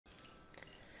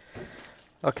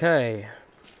Okay.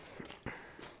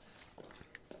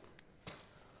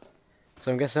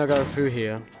 So I'm guessing I'll go through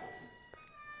here.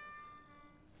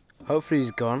 Hopefully he's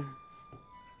gone.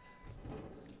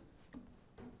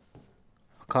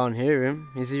 I can't hear him.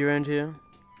 Is he around here?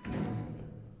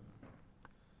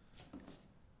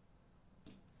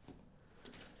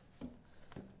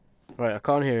 Right, I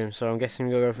can't hear him, so I'm guessing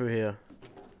we'll go through here.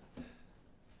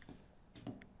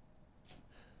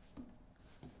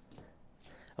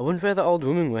 I wonder where that old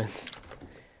woman went.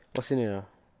 What's in here?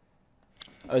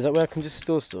 Oh, is that where I can just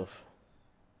store stuff?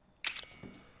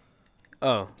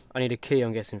 Oh, I need a key,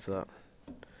 I'm guessing, for that.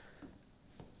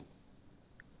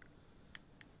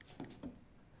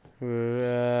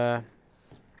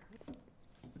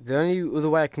 The only other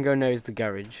way I can go now is the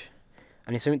garage.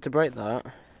 I need something to break that.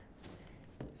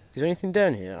 Is there anything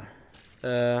down here?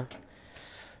 There's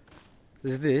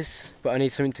this, but I need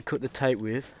something to cut the tape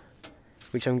with,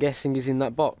 which I'm guessing is in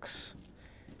that box.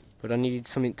 But I need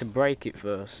something to break it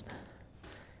first.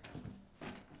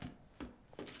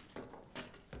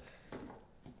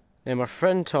 Now my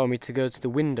friend told me to go to the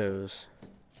windows.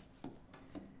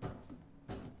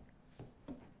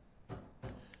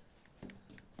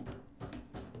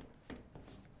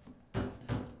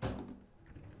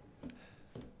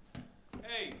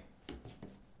 Hey!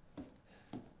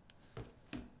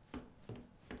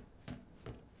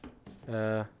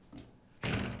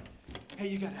 Hey,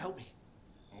 you gotta help me.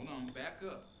 Hold on, back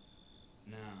up.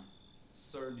 Now,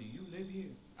 sir, do you live here?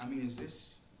 I mean, is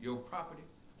this your property?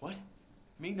 What?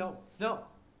 Me? No. No.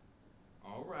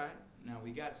 All right. Now,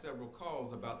 we got several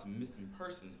calls about some missing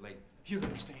persons lately. You don't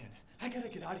understand. I gotta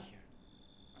get out of here.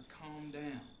 Now, calm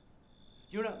down.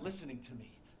 You're not listening to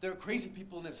me. There are crazy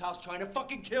people in this house trying to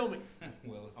fucking kill me.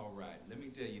 Well, all right. Let me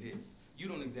tell you this. You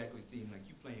don't exactly seem like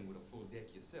you playing with a full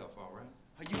deck yourself, all right?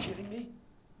 Are you kidding me?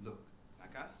 Look,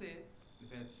 like I said,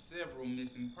 we've had several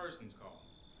missing persons calls.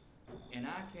 And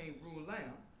I can't rule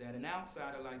out that an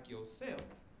outsider like yourself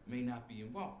may not be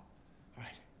involved. All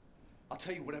right. I'll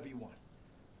tell you whatever you want.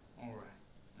 All right.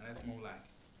 Now, that's more like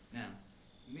it. Now,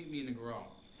 meet me in the garage.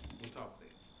 We'll talk there.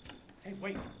 Hey,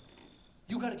 wait.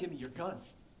 You gotta give me your gun.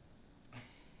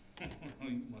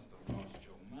 You must have lost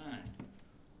your mind.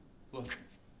 Look,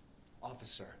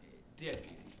 officer.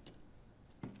 Deputy.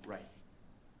 Right.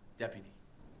 Deputy.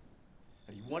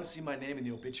 Now, do you want to see my name in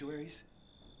the obituaries?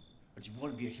 Or do you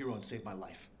want to be a hero and save my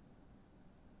life?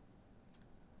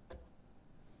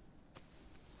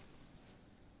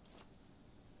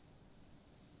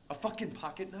 A fucking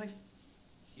pocket knife?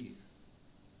 Here.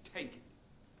 Take it.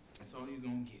 That's all you're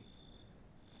gonna get.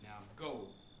 Now go.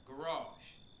 Garage.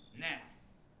 Now.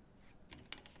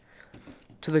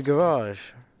 To the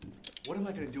garage. What am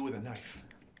I gonna do with a knife?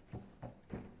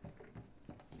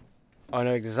 I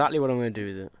know exactly what I'm going to do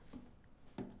with it.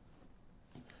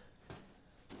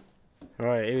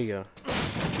 Right, here we go.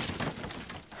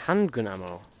 Handgun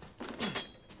ammo.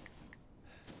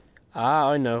 Ah,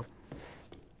 I know.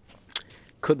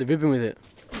 Cut the ribbon with it.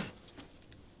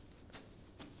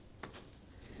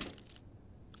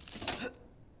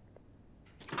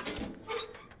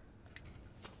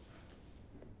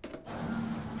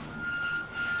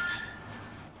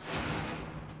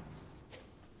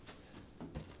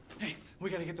 Hey, we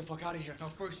gotta get the fuck out of here. Now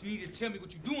first you need to tell me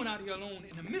what you're doing out here alone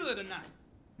in the middle of the night.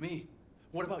 Me?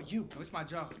 What about you? No, it's my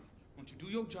job. Why don't you do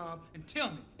your job and tell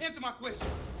me? Answer my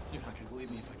questions. You're not gonna believe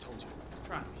me if I told you.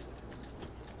 Try me.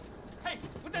 Hey,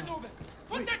 put that door back up.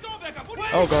 Put that door back up. What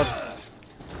Oh god.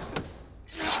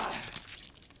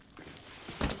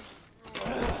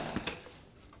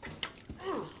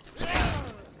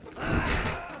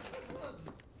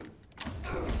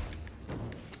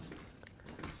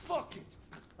 Fuck it.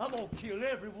 I'm gonna kill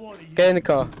every one of you. Get in the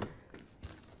car.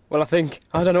 Well, I think.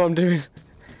 I don't know what I'm doing.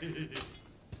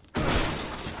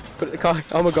 Put the car.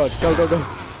 Oh my god. Go, go, go.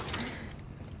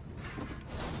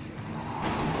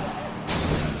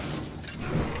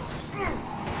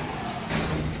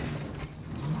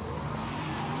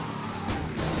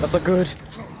 That's not good.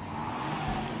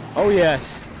 Oh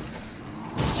yes.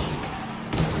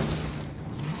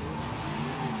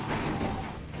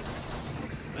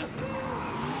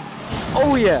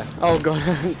 Oh yeah. Oh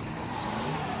god.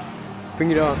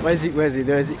 Bring it on. Where's he? Where's he?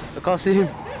 There is he. I can't see him.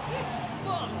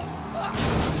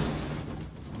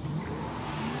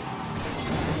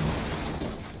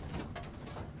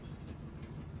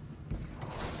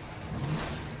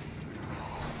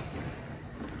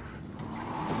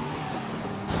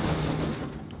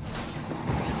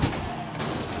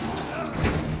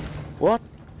 What?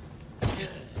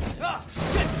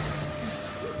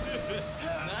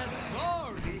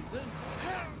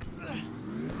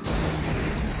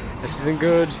 This isn't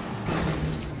good.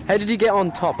 How did he get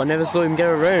on top? I never saw him get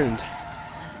around.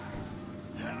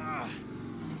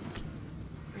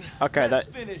 Okay, Let's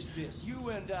that. finish this, you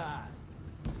and I.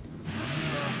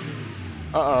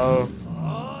 Uh-oh.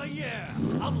 Oh yeah,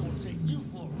 I'm gonna take you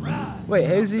for a ride. Wait,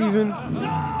 how's he even...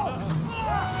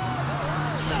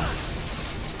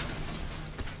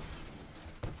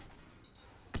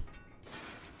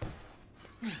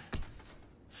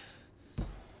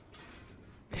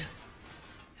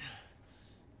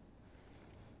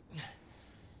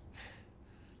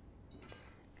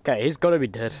 Okay, he's gotta be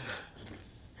dead.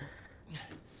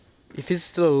 If he's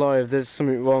still alive, there's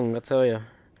something wrong, I tell you.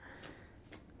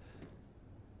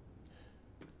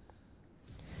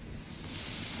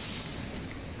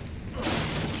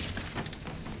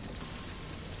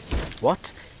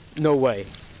 What? No way.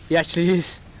 He actually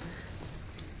is.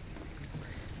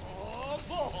 Oh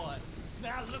boy,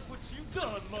 now look what you've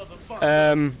done,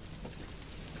 motherfucker.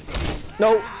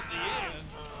 No. You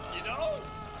know?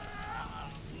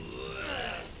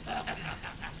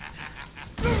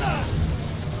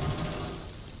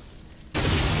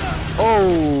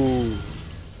 Oh.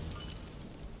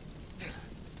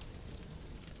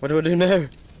 What do I do now?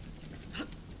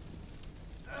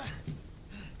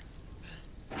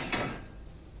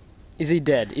 Is he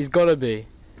dead? He's gotta be.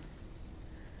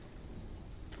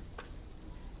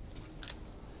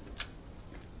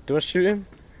 Do I shoot him?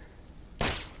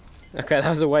 Okay, that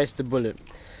was a wasted bullet.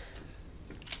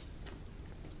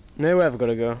 Now where have I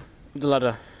gotta go? Up the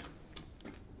ladder.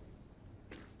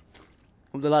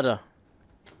 Up the ladder.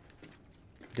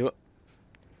 Do it.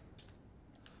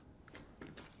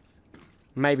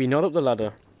 Maybe not up the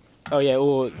ladder. Oh yeah,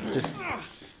 or just...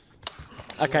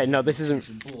 Okay, no, this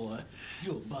isn't... Boy,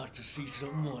 you're about to see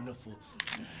something wonderful.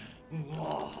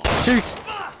 Shoot!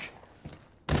 Fuck!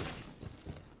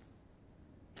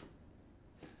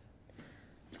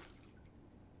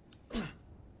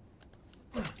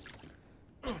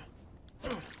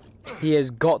 He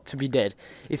has got to be dead.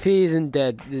 If he isn't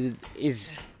dead,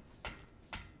 is...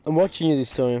 I'm watching you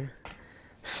this time.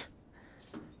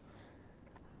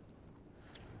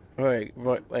 Right,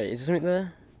 wait, is there something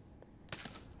there?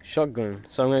 Shotgun.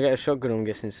 So I'm gonna get a shotgun, I'm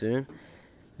guessing, soon.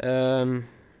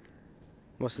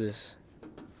 What's this?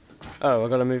 Oh, I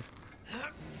gotta move.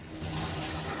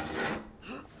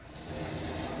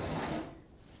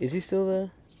 Is he still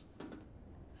there?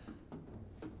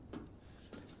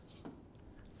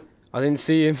 I didn't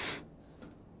see him.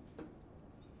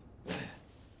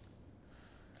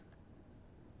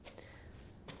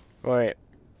 Right.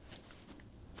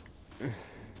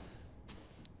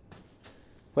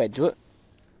 Wait, do it.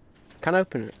 Can I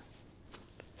open it?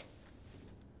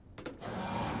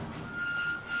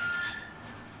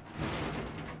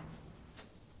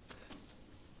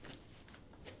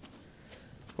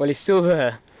 Well, he's still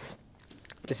there.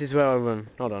 This is where I run.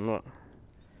 Hold on, what?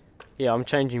 Yeah, I'm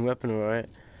changing weapon, alright.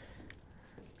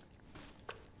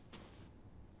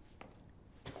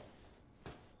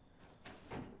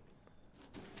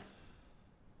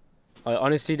 I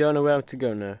honestly don't know where to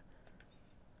go now.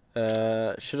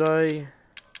 Should I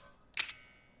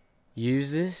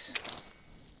use this?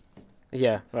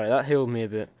 Yeah, right, that healed me a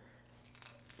bit.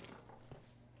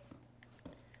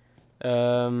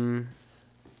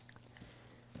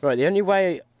 Right, the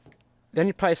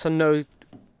only place I know...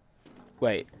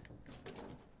 Wait.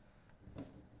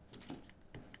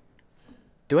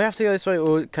 Do I have to go this way,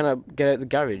 or can I get out the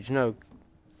garage? No.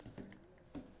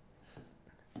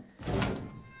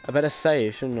 I better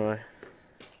save, shouldn't I?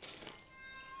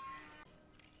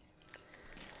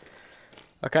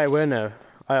 Okay, where now?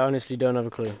 I honestly don't have a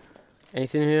clue.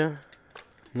 Anything here?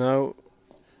 No.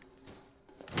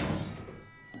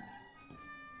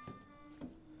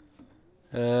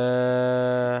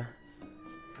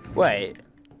 Wait.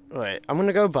 I'm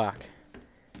gonna go back.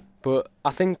 But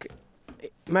I think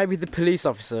maybe the police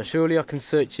officer. Surely I can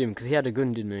search him because he had a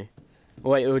gun, didn't he?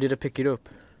 Wait, or did I pick it up?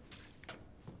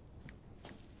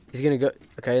 He's gonna go.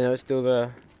 Okay, no, it's still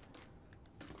there.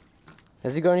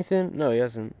 Has he got anything? No, he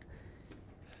hasn't.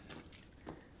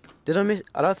 Did I miss?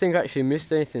 I don't think I actually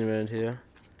missed anything around here.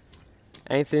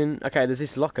 Anything? Okay, there's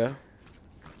this locker.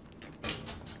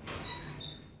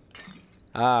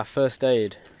 Ah, first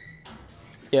aid.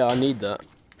 Yeah, I need that.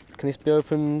 Can this be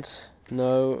opened?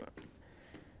 No.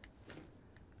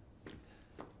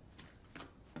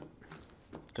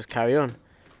 Just carry on.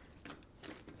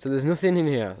 So there's nothing in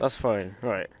here. That's fine.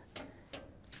 Right.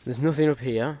 There's nothing up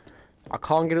here. I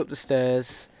can't get up the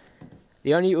stairs.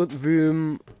 The only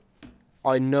room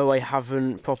I know I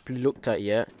haven't properly looked at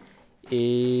yet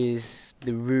is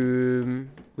the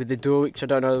room with the door, which I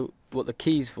don't know what the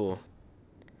key's for.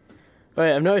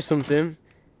 Right, I've noticed something.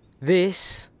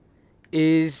 This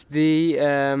is the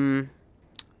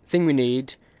thing we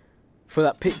need for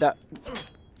that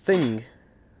thing.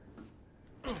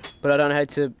 But I don't know how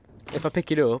to. If I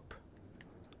pick it up,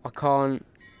 I can't.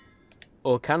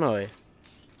 Or can I?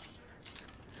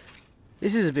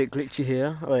 This is a bit glitchy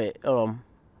here. Wait, hold on.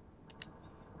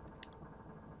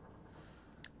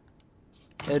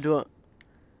 How do I?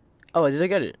 Oh, did I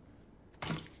get it?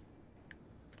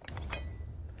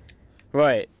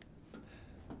 Right.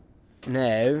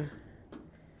 Now,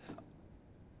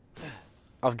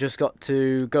 I've just got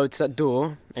to go to that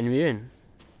door and we're in.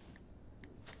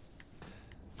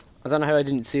 I don't know how I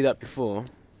didn't see that before.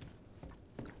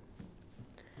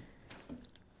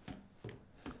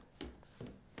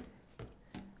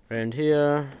 Around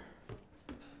here.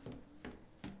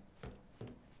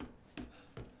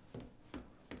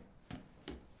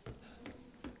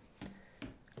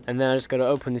 And then I just gotta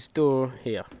open this door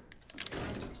here.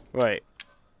 Right.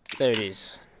 There it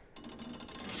is.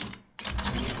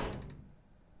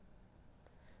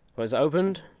 What, is it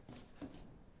opened?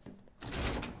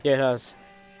 Yeah, it has.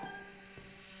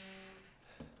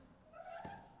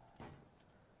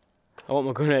 I want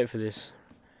my gun out for this.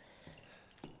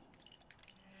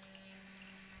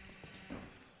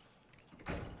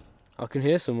 I can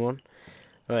hear someone.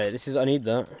 Right, this is. I need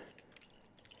that.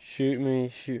 Shoot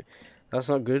me, shoot. That's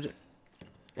not good.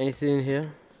 Anything in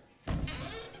here?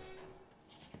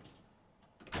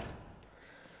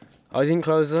 I didn't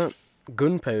close that.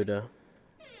 Gunpowder.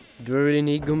 Do I really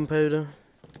need gunpowder?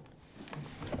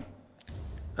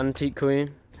 Antique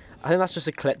coin. I think that's just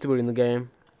a collectible in the game.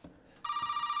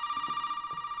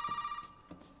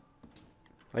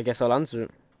 I guess I'll answer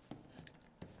it.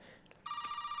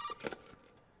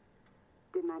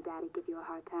 Did my daddy give you a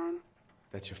hard time?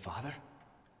 That's your father?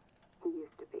 He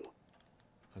used to be.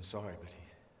 I'm sorry, but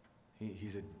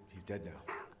he's dead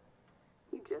now.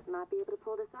 You just might be able to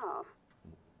pull this off.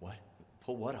 What?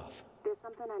 Pull what off? There's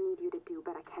something I need you to do,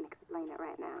 but I can't explain it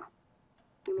right now.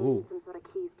 You may Ooh. need some sort of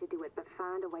keys to do it, but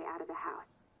find a way out of the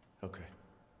house. Okay.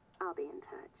 I'll be in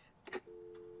touch.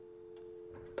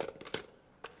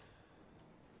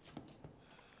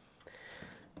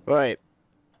 Right.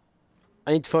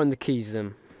 I need to find the keys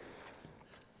then.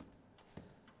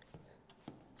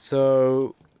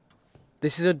 So,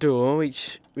 this is a door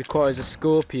which requires a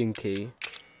scorpion key.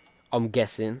 I'm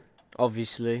guessing.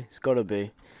 Obviously, it's gotta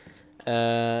be.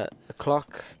 A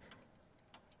clock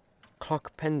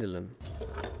pendulum.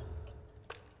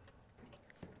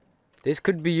 This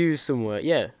could be used somewhere.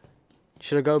 Yeah.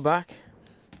 Should I go back?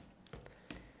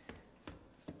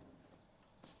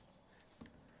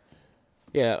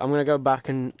 Yeah, I'm gonna go back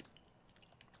and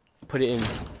put it in.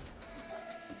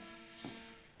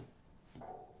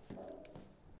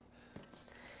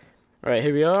 Alright,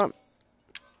 here we are.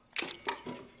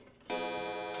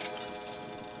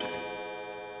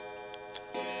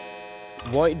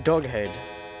 White dog head.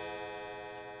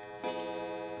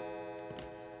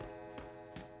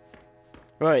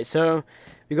 Right, so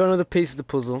we got another piece of the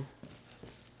puzzle.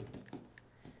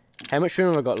 How much room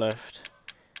have I got left?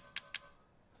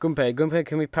 Gunpowder. Gunpowder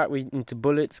can be packed into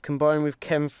bullets, combined with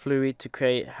chem fluid to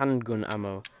create handgun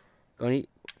ammo.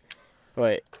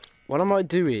 Right, what I might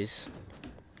do is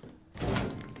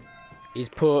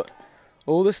put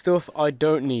all the stuff I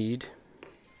don't need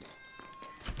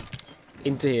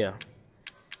into here.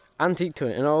 Antique to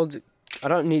it, and I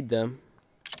don't need them.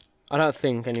 I don't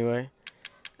think anyway.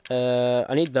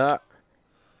 I need that.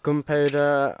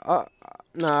 Gunpowder.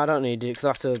 No, I don't need it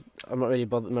because I'm not really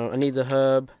bothered. No, I need the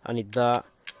herb. I need that.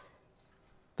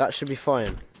 That should be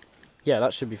fine. Yeah,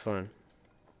 that should be fine.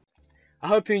 I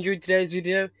hope you enjoyed today's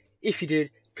video. If you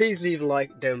did, please leave a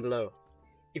like down below.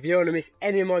 If you don't want to miss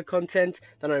any of my content,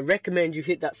 then I recommend you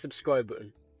hit that subscribe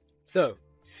button. So,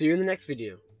 see you in the next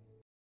video.